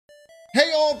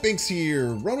Hey all, Binks here.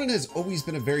 Ronan has always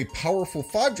been a very powerful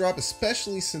 5-drop,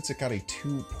 especially since it got a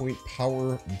 2-point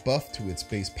power buff to its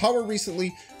base power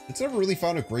recently. It's never really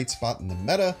found a great spot in the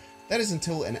meta. That is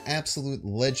until an absolute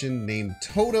legend named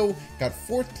Toto got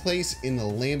 4th place in the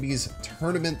Lambies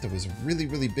tournament. That was a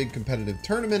really big competitive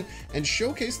tournament and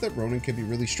showcased that Ronan can be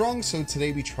really strong. So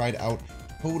today we tried out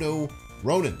Toto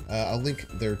Ronan. I'll link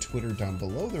their Twitter down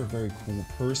below. They're a very cool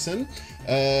person.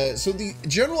 So the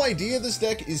general idea of this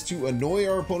deck is to annoy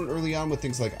our opponent early on with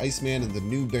things like Iceman and the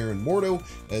new Baron Mordo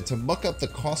to muck up the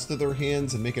cost of their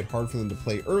hands and make it hard for them to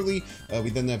play early. We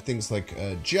then have things like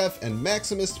Jeff and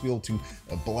Maximus to be able to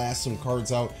blast some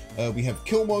cards out. We have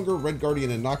Killmonger, Red Guardian,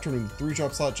 and Nocturne in the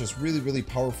 3-drop slot. Just really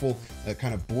powerful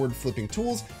kind of board flipping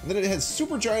tools. And then it has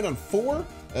Super Giant on 4.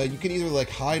 You can either like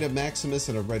hide a Maximus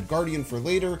and a Red Guardian for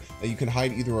later. You can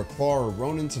hide either a Claw or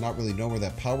Ronan to not really know where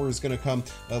that power is going to come.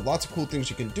 Lots of cool things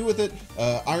you can do with it.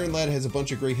 Iron Lad has a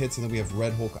bunch of great hits, and then we have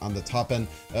Red Hulk on the top end.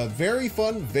 Very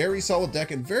fun, very solid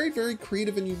deck, and very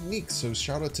creative and unique. So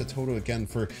shout out to Toto again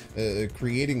for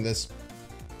creating this.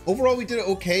 Overall, we did it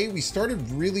okay. We started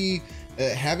really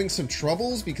having some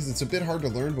troubles because it's a bit hard to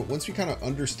learn, but once we kind of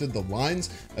understood the lines,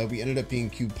 we ended up being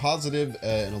cube positive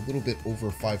and a little bit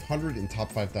over 500 in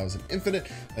top 5,000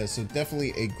 infinite. So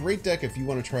definitely a great deck if you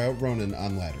want to try out Ronan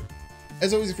on ladder.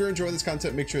 As always, if you're enjoying this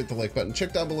content, make sure to hit the like button.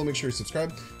 Check down below, make sure you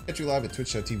subscribe. Catch you live at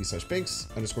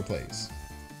twitch.tv/Banks_plays.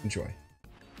 Enjoy.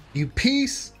 You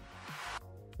piece!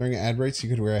 During ad breaks, you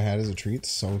could wear a hat as a treat.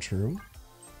 So true.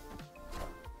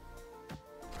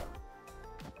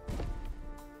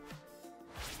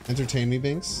 Entertain me,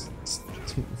 Binks. It's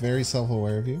very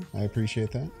self-aware of you. I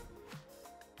appreciate that.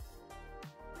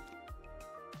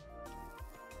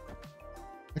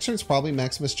 Next turn it's probably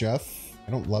Maximus Jeff.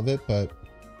 I don't love it, but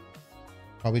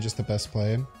probably just the best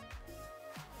play.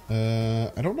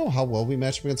 I don't know how well we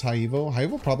match up against High Evo. High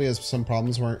Evo probably has some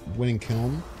problems winning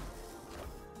Kiln.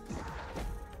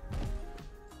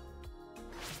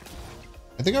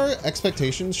 I think our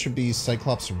expectations should be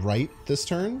Cyclops right this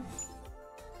turn.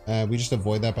 We just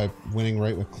avoid that by winning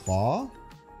right with Claw.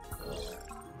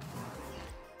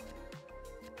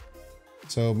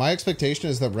 So my expectation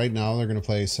is that right now they're going to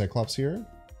play Cyclops here.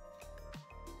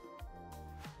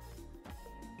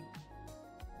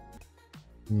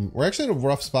 We're actually in a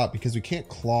rough spot because we can't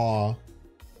Claw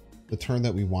the turn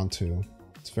that we want to.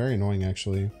 It's very annoying,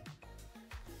 actually.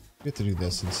 We have to do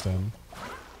this instead.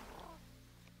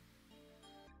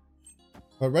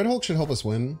 But Red Hulk should help us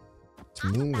win. It's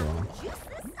Moon Girl.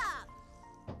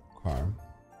 Car.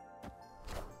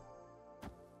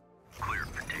 Clear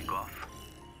for takeoff.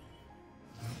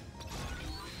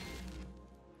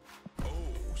 Oh,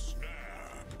 snap.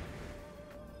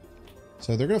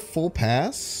 So they're gonna full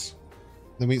pass.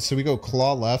 Then we go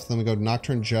Claw left, then we go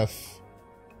Nocturne Jeff.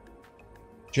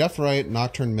 Jeff right,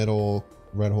 Nocturne middle,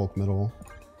 Red Hulk middle.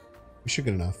 We should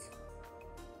get enough.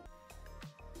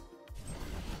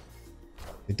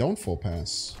 They don't full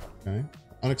pass. Okay.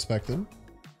 Unexpected.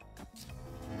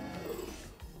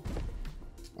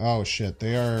 Oh shit,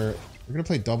 we're gonna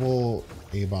play double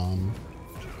A-bomb.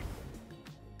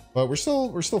 But we're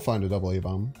still fine to double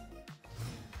A-bomb.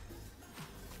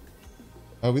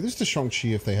 We lose to Shang-Chi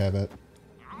if they have it.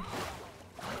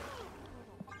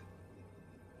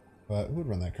 But who would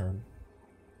run that card?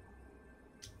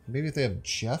 Maybe if they have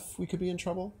Jeff, we could be in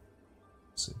trouble.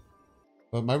 Let's see.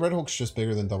 But my Red Hulk's just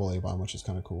bigger than double A-bomb, which is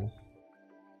kind of cool.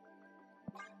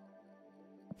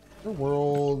 The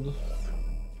world.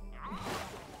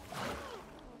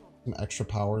 Some extra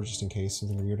power just in case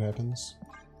something weird happens.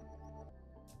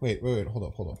 Wait, hold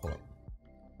up.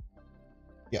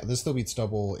 Yeah, this still beats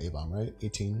double A-bomb, right?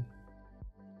 18.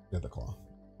 Yeah, the Claw.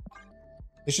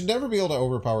 They should never be able to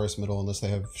overpower us middle unless they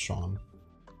have Sean.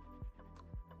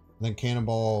 And then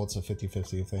Cannonball, it's a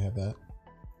 50-50 if they have that.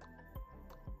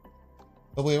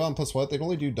 Double A-bomb plus what? They can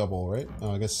only do double, right?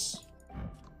 Oh, I guess...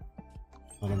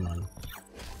 I don't mind.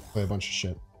 Play a bunch of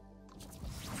shit.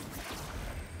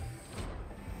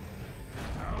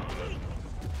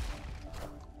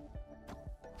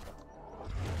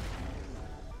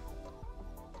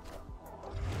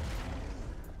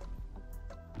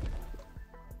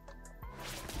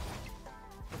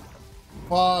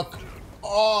 Fuck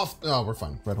off. Oh, we're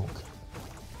fine. Red Hulk.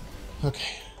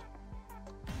 Okay.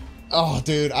 Oh,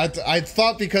 dude. I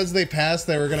thought because they passed,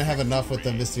 they were going to have enough with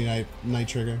the Misty Night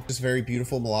trigger. Just very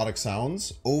beautiful melodic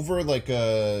sounds over like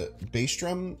a bass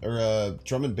drum or a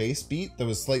drum and bass beat that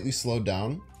was slightly slowed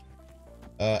down.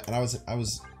 And I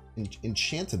was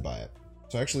enchanted by it.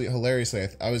 So actually, hilariously,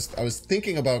 I was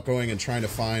thinking about going and trying to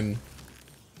find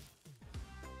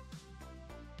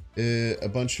a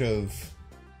bunch of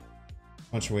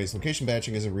Bunch of ways. Location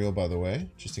batching isn't real, by the way,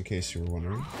 just in case you were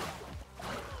wondering.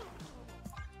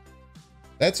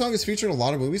 That song is featured in a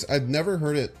lot of movies. I've never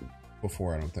heard it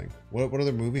before, I don't think. What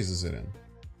other movies is it in?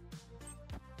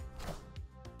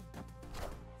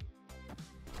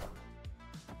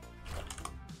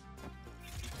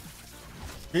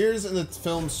 Appears in the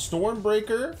film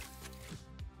Stormbreaker,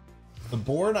 The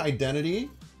Bourne Identity,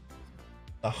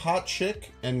 The Hot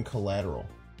Chick, and Collateral.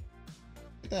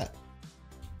 Look at that.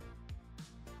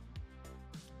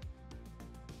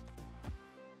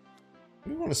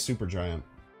 We want a super giant.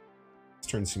 This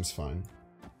turn seems fine.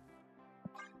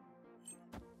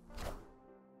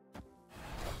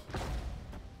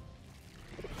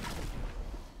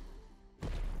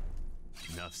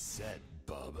 Enough said,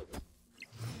 bub.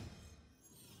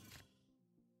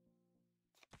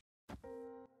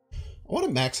 I want a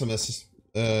Maximus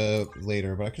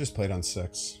later, but I could just play it on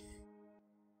 6.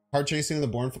 Hard chasing in the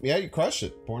Bourne. Yeah, you crushed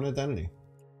it. Bourne Identity.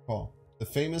 Paul. The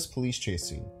famous police chase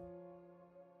scene.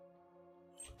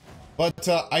 But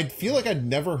I feel like I'd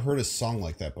never heard a song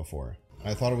like that before.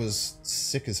 I thought it was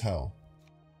sick as hell.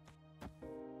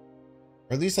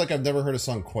 Or at least like I've never heard a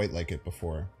song quite like it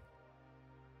before.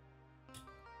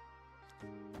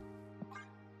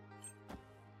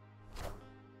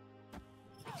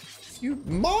 You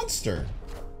monster!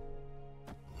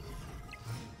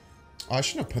 Oh, I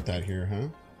shouldn't have put that here, huh?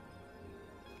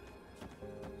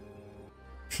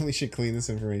 Really should clean this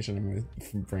information in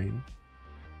my brain.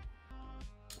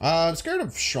 I'm scared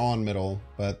of Sean middle,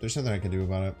 but there's nothing I can do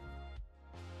about it.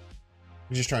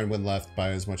 We just try and win left by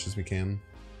as much as we can.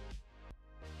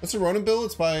 What's the Ronan build?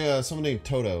 It's by someone named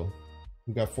Toto,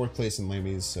 who got 4th place in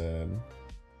Lammy's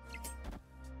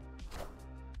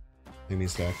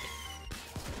deck.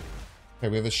 Okay,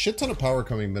 we have a shit ton of power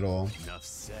coming middle. Enough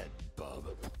said, bub.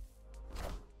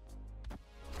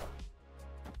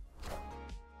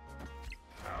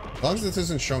 As long as this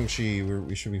isn't Shang-Chi,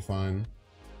 we should be fine.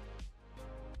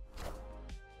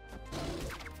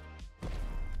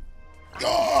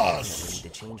 Gosh!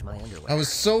 I was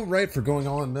so right for going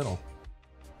all in middle.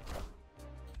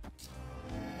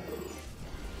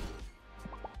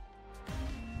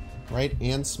 Right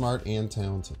and smart and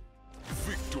talented.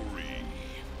 Victory.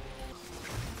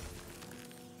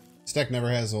 This deck never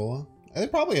has Zola. They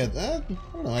probably had, I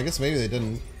don't know, I guess maybe they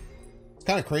didn't. It's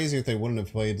kind of crazy if they wouldn't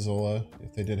have played Zola,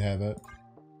 if they did have it.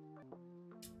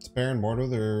 It's Baron Mordo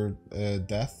their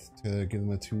death to give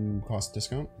them a 2-cost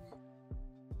discount.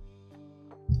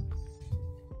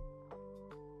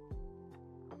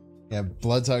 Yeah,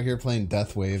 Blood's out here playing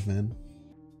Death Wave, man.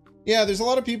 Yeah, there's a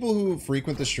lot of people who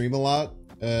frequent the stream a lot,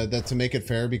 that to make it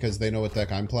fair because they know what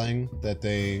deck I'm playing, that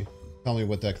they tell me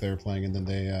what deck they're playing and then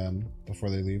they,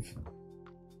 before they leave.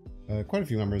 Quite a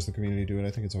few members of the community do it.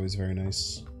 I think it's always very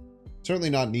nice. Certainly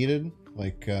not needed.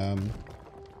 Like, you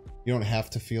don't have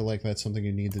to feel like that's something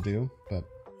you need to do, but...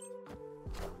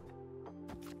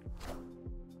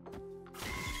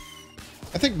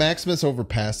 I think Maximus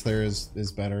overpass there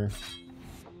is better.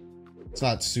 It's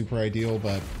not super ideal,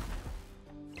 but...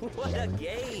 What a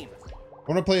game!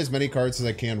 I want to play as many cards as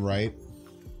I can right.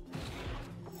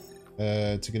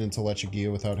 To get into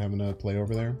Lechigia without having to play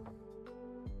over there.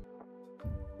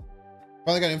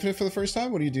 Finally got Infinite for the first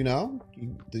time. What do you do now?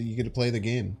 You get to play the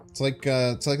game. It's like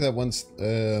that one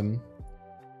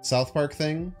South Park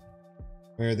thing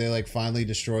where they like finally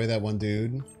destroy that one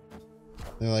dude.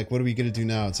 They're like, what do we get to do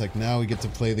now? It's like, now we get to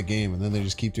play the game, and then they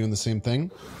just keep doing the same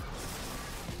thing.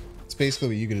 It's basically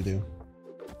what you get to do.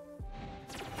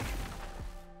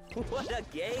 What a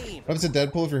game! What happens to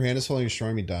Deadpool if your hand is full and you destroy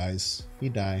him? He dies. He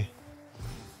die.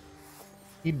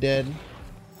 He dead.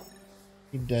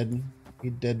 He dead. He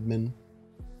dead man.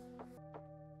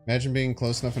 Imagine being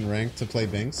close enough in rank to play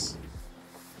Binks.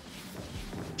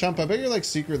 Chump, I bet you're like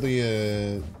secretly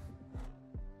a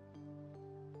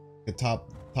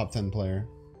top 10 player.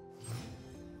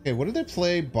 Okay, what did they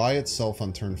play by itself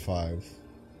on turn 5?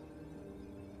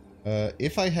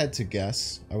 If I had to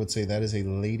guess, I would say that is a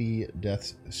Lady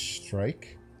Death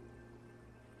Strike.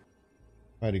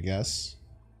 If I had to guess.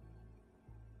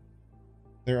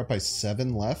 They're up by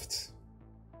 7 left,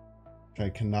 which I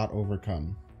cannot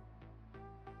overcome.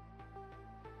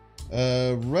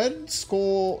 Red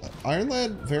Skull Iron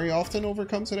Lad very often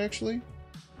overcomes it, actually.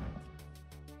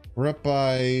 We're up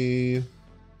by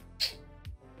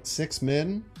 6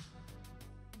 mid.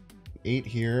 8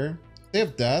 here. They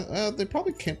have Death. They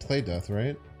probably can't play Death,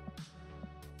 right?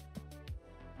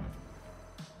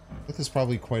 Death is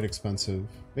probably quite expensive.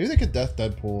 Maybe they could Death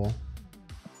Deadpool.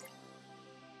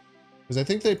 Because I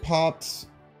think they popped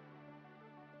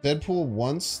Deadpool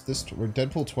once, or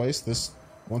Deadpool twice, this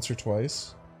once or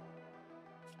twice.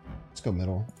 Let's go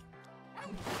middle.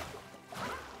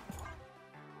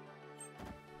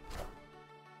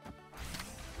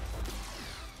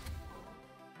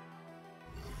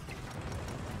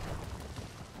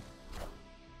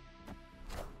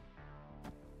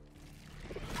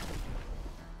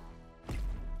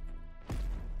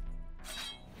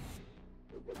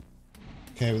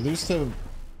 Okay, we lose to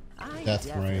I Death,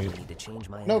 definitely right? need to change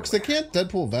my No, because they underwear. can't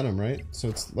Deadpool Venom, right? So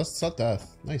it's not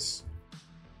Death. Nice.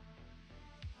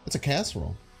 It's a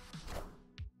casserole.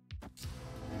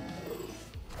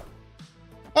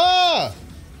 Ah!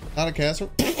 Not a casserole.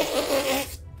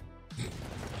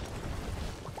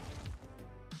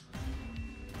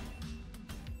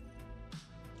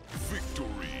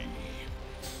 Victory.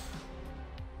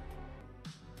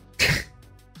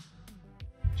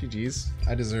 GG's.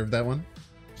 I deserved that one.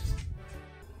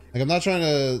 Like, I'm not trying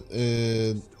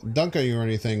to dunk on you or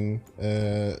anything,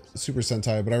 Super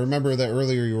Sentai, but I remember that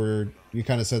earlier you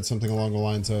kind of said something along the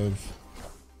lines of,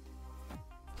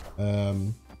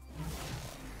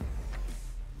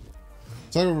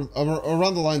 so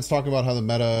around the lines talking about how the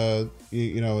meta,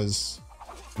 you know, is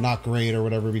not great or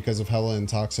whatever because of Hella and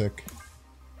Toxic.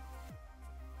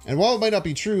 And while it might not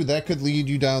be true, that could lead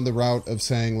you down the route of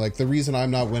saying, like, the reason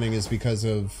I'm not winning is because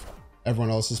of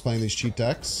everyone else is playing these cheap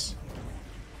decks.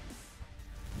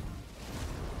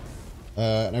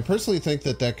 And I personally think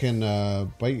that that can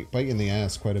bite you in the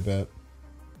ass quite a bit.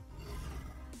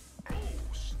 Oh,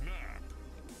 snap.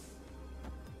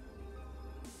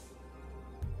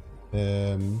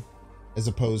 As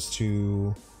opposed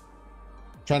to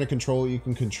trying to control what you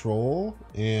can control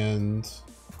and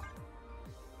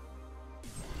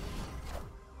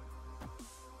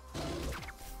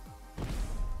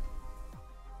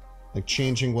like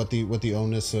changing what the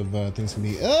onus of things can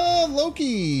be. Oh,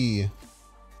 Loki!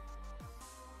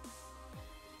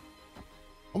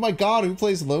 Oh my god, who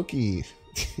plays Loki?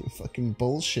 Fucking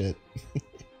bullshit.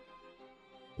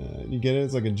 You get it?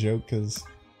 It's like a joke because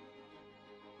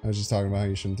I was just talking about how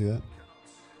you shouldn't do that.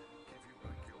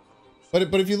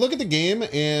 But if you look at the game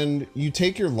and you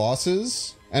take your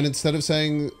losses, and instead of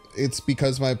saying it's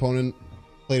because my opponent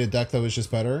played a deck that was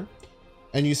just better,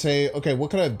 and you say, okay,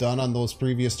 what could I have done on those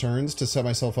previous turns to set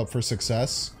myself up for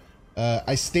success?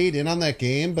 I stayed in on that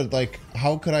game, but like,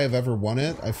 how could I have ever won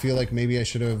it? I feel like maybe I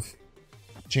should have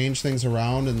changed things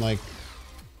around and like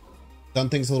done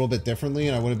things a little bit differently,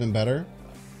 and I would have been better.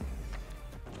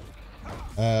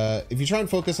 If you try and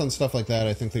focus on stuff like that,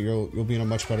 I think that you'll be in a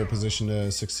much better position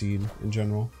to succeed in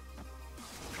general.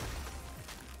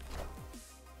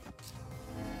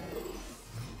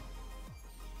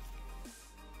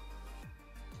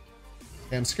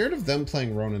 Okay, I'm scared of them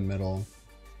playing Ronan middle.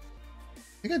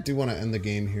 I think I do want to end the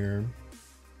game here.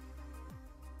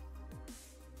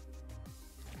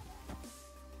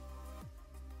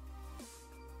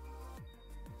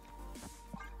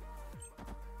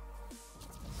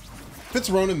 If it's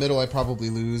Ronan middle, I probably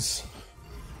lose.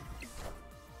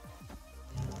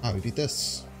 Oh, we beat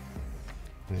this.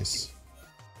 Nice.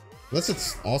 Unless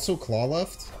it's also claw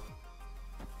left.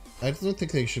 I don't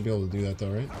think they should be able to do that though,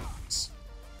 right?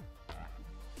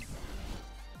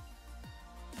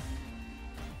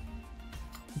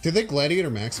 Did they Gladiator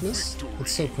Maximus?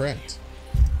 It's so cracked.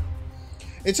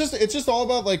 It's just all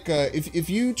about like if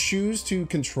you choose to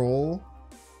control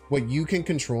what you can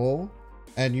control,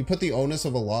 and you put the onus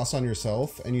of a loss on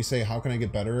yourself, and you say, how can I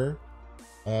get better?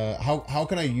 How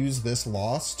can I use this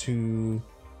loss to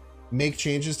make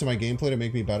changes to my gameplay to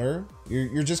make me better?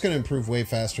 You're just going to improve way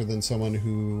faster than someone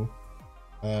who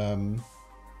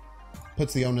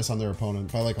puts the onus on their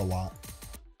opponent by like a lot.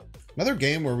 Another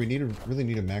game where we really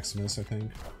need a Maximus, I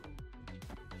think.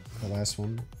 The last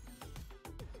one.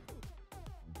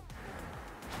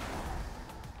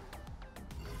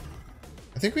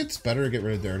 I think it's better to get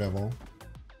rid of Daredevil.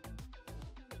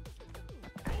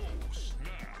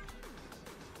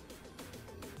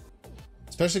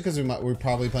 Especially because we're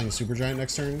probably playing Supergiant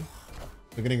next turn.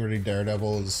 So getting rid of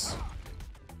Daredevil is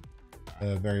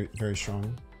very, very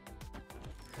strong.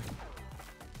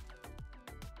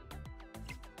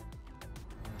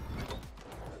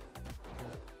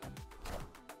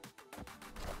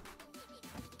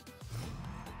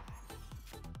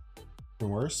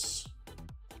 Even worse.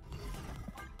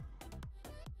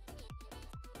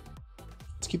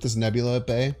 Let's keep this Nebula at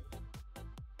bay.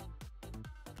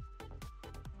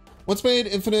 Once made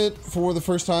Infinite for the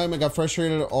first time, I got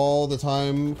frustrated all the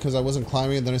time because I wasn't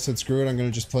climbing, and then I said, screw it, I'm going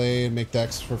to just play and make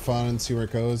decks for fun and see where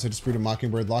it goes. I just brewed a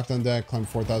Mockingbird lockdown deck, climbed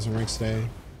 4,000 ranks today.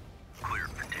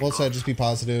 Well said, just be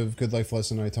positive, good life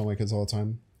lesson I tell my kids all the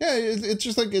time. Yeah, it's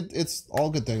just like, it's all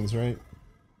good things, right?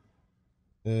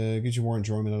 Gives you more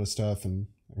enjoyment out of stuff and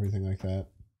everything like that.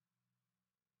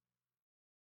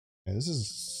 Yeah, this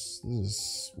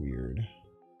is weird.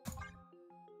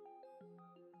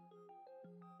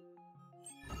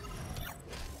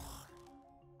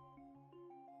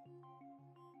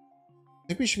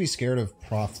 I think we should be scared of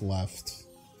Prof left.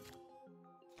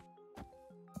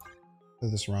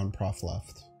 This round Prof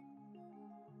left.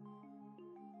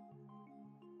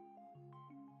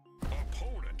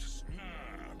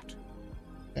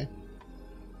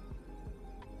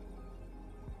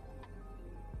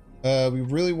 We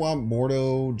really want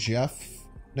Mordo Jeff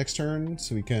next turn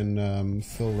so we can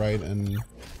fill right and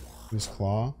use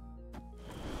Claw.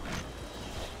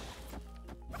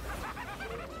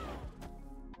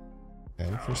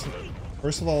 Okay,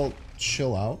 first of all,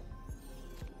 chill out.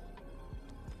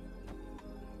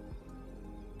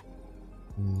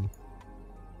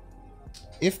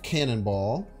 If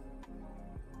Cannonball,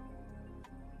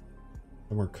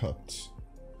 then we're cooked.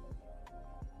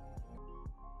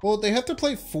 Well, they have to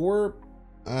play 4.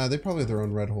 They probably have their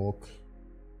own Red Hulk.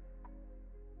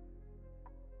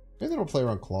 Maybe they don't play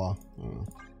around Claw. I don't know.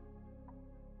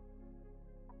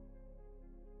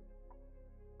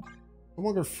 No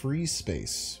longer free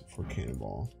space for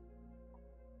Cannonball.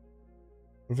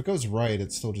 But if it goes right,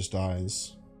 it still just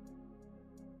dies.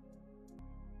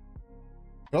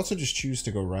 You could also just choose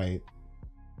to go right.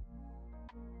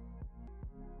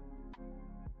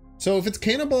 So if it's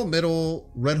Cannonball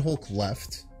middle, Red Hulk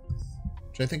left,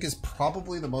 which I think is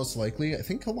probably the most likely, I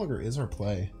think Killmonger is our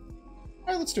play.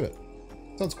 Alright, let's do it.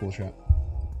 Sounds cool, chat.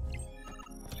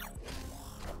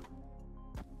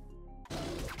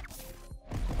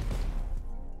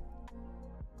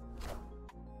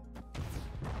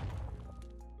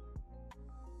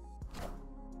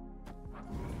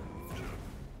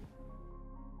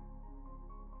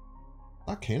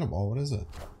 Not Cannonball, what is it?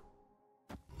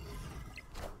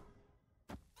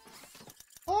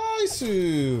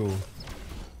 Aisu!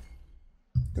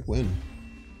 Good win.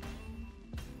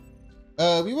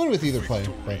 We won with either play,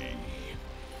 but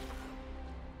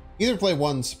either play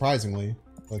won surprisingly,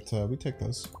 but we take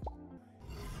those.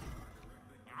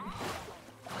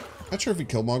 Not sure if we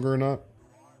Killmonger or not.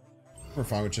 We're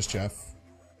fine with just Jeff.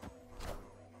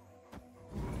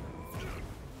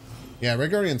 Yeah,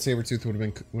 Red Guardian Sabretooth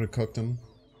would have cooked him.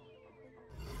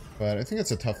 But I think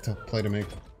it's a tough play to make.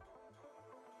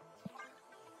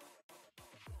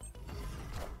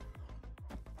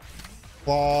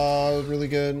 Claw, really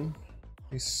good.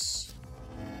 Nice.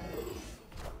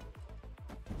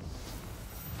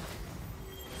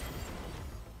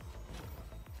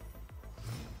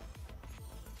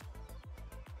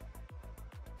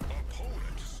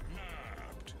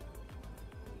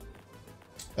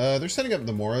 They're setting up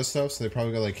Namora stuff, so they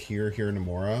probably go like here,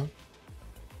 Namora.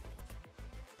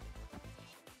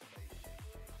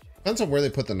 Depends on where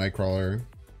they put the Nightcrawler.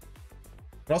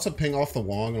 Could also ping off the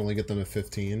Wong and only get them at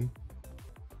 15.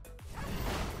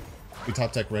 We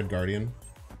top deck Red Guardian.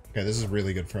 Okay, this is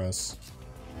really good for us.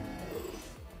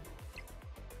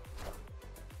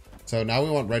 So now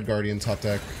we want Red Guardian top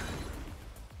deck.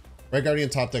 Red Guardian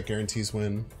top deck guarantees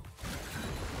win.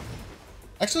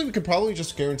 Actually, we could probably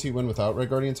just guarantee win without Red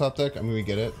Guardian top deck. I mean, we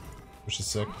get it, which is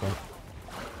sick, but...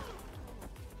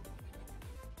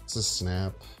 This is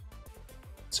snap.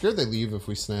 Scared they leave if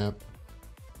we snap.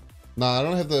 Nah, I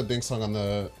don't have the Bing song on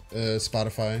the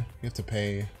Spotify. You have to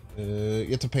pay. You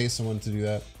have to pay someone to do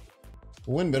that.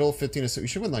 We'll win middle, 15 to 6. We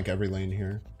should win like every lane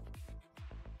here.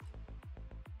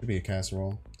 Could be a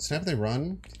casserole. Snap they run?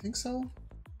 Do you think so?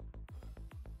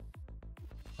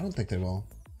 I don't think they will.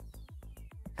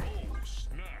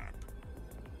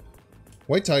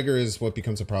 White Tiger is what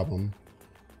becomes a problem.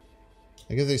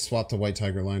 I guess they swap to White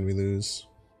Tiger line, we lose.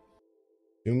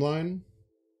 Doom line?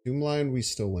 Doom line, we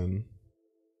still win.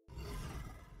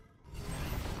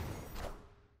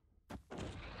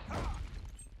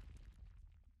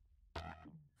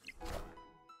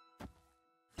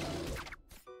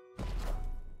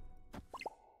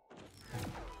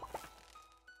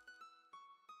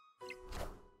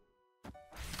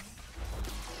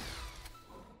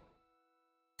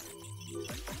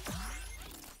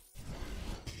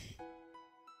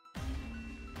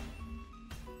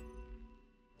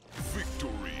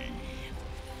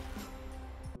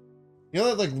 You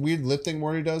know that like weird lip thing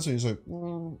Morty does, and he's like,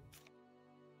 what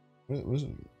is it?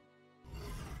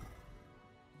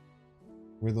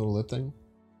 Weird little lip thing.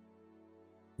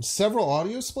 Several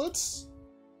audio splits.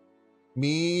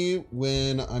 Me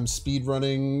when I'm speed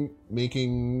running,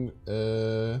 making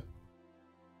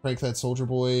Prank That Soldier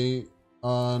Boy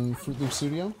on Fruit Loop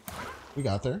Studio. We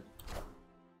got there.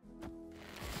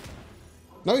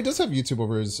 No, he does have YouTube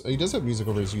over his. He does have music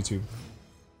over his YouTube.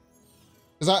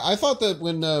 Because I thought that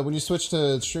when you switched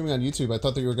to streaming on YouTube, I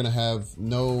thought that you were going to have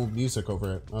no music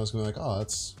over it. I was going to be like, oh,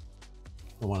 that's...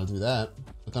 I don't want to do that.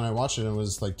 But then I watched it and it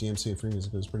was like DMC and free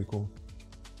music. It was pretty cool.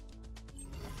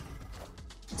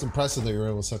 It's impressive that you were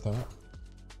able to set that up.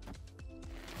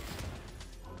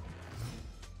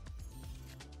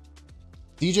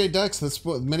 DJ Dex, that's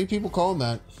what many people call him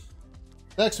that.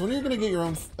 Dex, when are you going to get your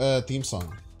own theme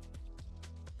song?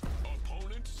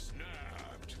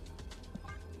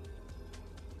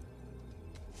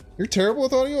 You're terrible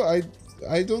with audio?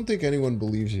 I don't think anyone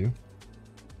believes you when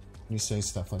you say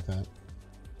stuff like that.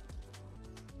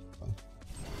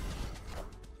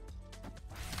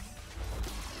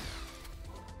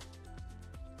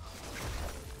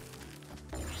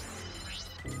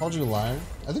 Called you a liar?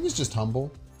 I think he's just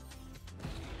humble. I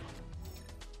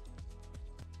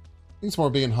think it's more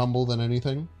being humble than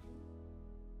anything.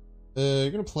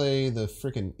 You're gonna play the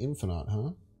frickin' Infinite,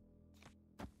 huh?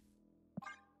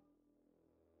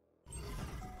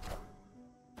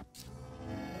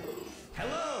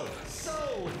 Hello!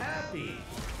 So happy!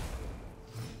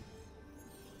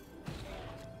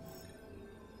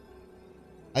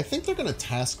 I think they're gonna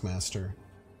Taskmaster.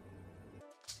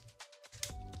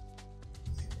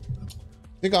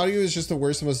 I think audio is just the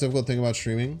worst and most difficult thing about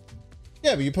streaming.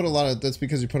 Yeah, but you put a lot of, that's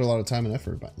because you put a lot of time and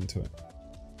effort into it.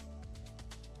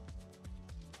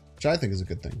 Which I think is a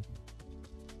good thing.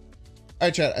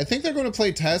 Alright, chat. I think they're going to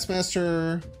play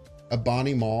Taskmaster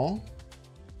Abani Mall.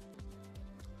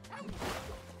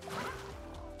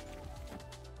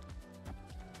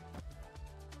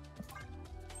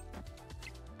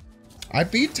 I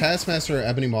beat Taskmaster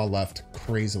Ebony Maw left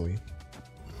crazily.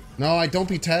 No, I don't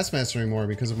beat Taskmaster anymore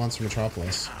because of Monster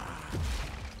Metropolis.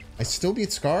 I still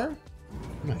beat Scar?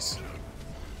 Nice.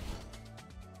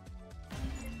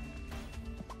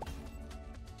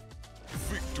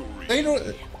 Victory! They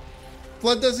don't...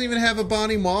 Blood doesn't even have a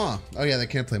Bonnie Maw. Oh yeah, they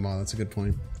can't play Maw. That's a good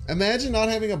point. Imagine not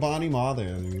having a Bonnie Maw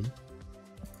there, dude.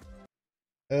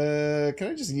 Can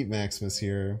I just eat Maximus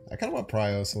here? I kind of want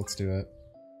Prio, so let's do it.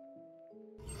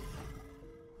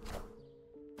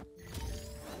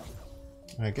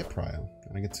 I get Prio,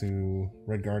 and I get to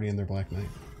Red Guardian their Black Knight.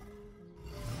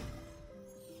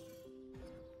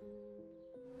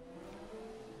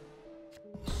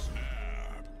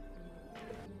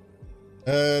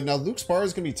 Now Luke's Bar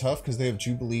is going to be tough because they have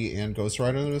Jubilee and Ghost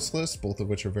Rider on this list, both of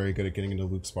which are very good at getting into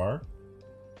Luke's Bar.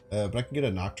 But I can get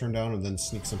a Nocturne down and then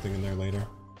sneak something in there later.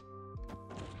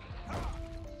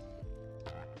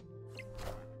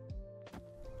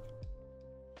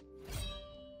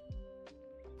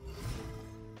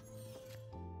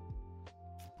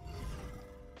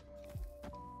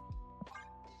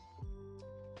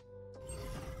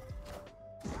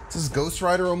 This is Ghost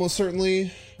Rider almost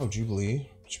certainly. Oh, Jubilee,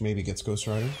 which maybe gets Ghost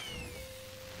Rider.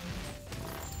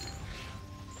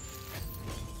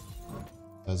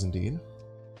 Does indeed.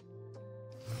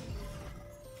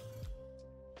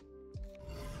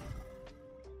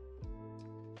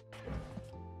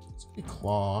 Let's be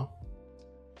Claw.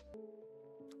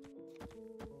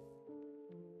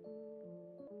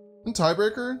 And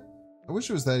Tiebreaker? I wish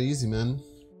it was that easy, man.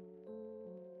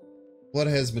 Blood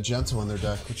has Magento on their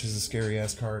deck, which is a scary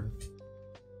ass card.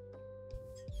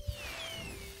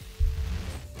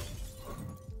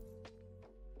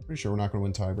 Pretty sure we're not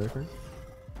going to win Tiebreaker.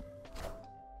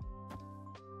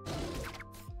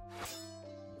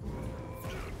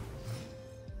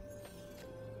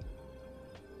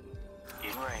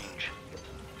 In range.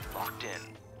 Locked in.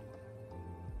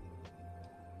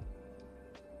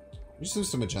 We just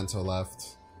lose to Magento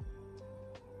left.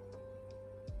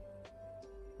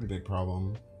 Pretty big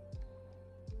problem.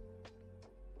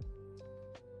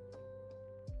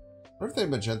 What if they have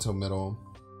Magento middle?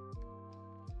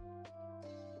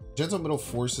 Magento middle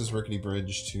forces Rickety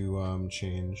Bridge to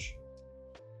change.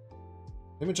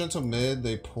 They Magento mid,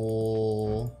 they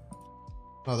pull...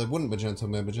 Oh, they wouldn't Magento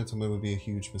mid. Magento mid would be a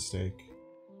huge mistake.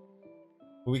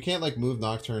 But we can't like move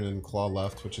Nocturne and Claw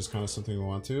left, which is kind of something we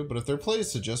want to. But if their play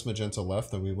is to just Magento left,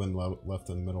 then we win left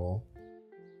and middle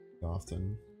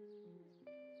often.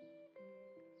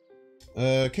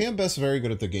 KM Best's very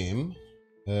good at the game.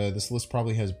 This list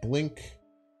probably has Blink.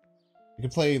 You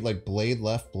could play like Blade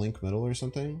left, Blink middle or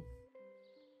something.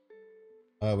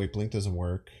 Wait, Blink doesn't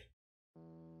work.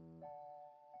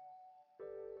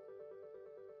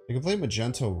 You can play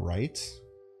Magento right.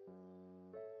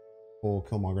 Pull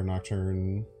Killmonger,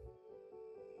 Nocturne,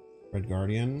 Red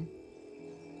Guardian.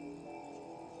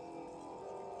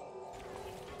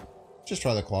 Just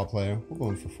try the Claw play. We'll go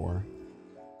in for 4.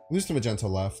 Lose to Magento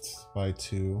left by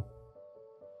 2.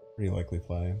 Pretty likely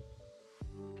play.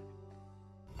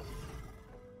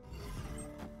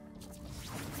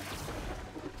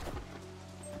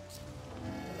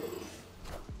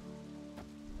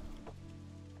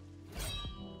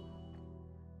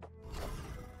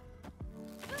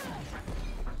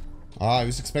 Ah, he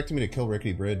was expecting me to kill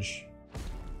Rickety Bridge.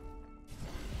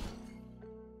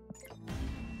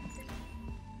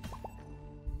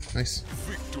 Nice.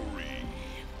 Victory.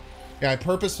 Yeah, I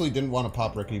purposely didn't want to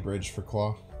pop Rickety Bridge for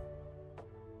Claw.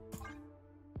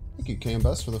 Thank you, KM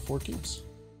Best, for the 4 keeps.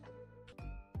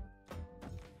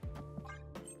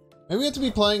 Maybe we have to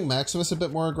be playing Maximus a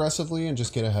bit more aggressively and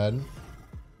just get ahead.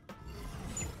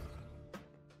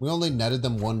 We only netted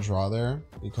them one draw there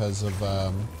because of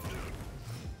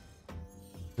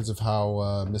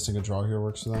how missing a draw here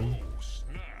works for them.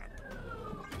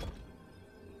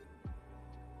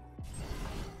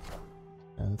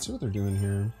 Yeah, let's see what they're doing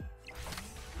here.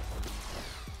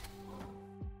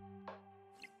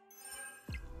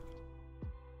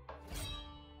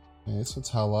 Okay, so it's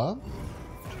Hella.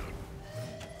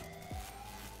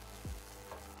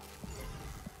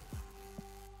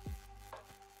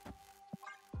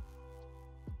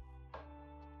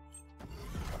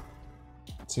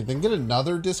 See, if they can get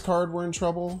another discard, we're in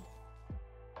trouble.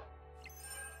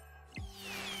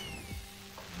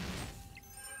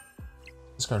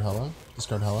 Discard Hella.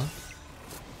 Discard Hella.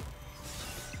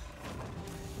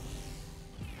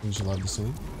 Things you love to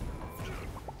see.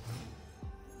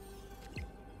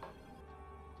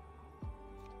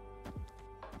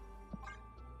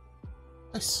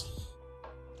 Nice.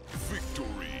 Victory.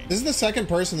 This is the second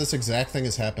person this exact thing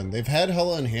has happened. They've had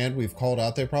Hella in hand. We've called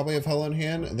out they probably have Hella in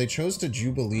hand. And they chose to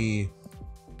Jubilee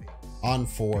on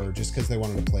 4 just because they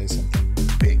wanted to play something.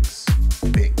 Binks.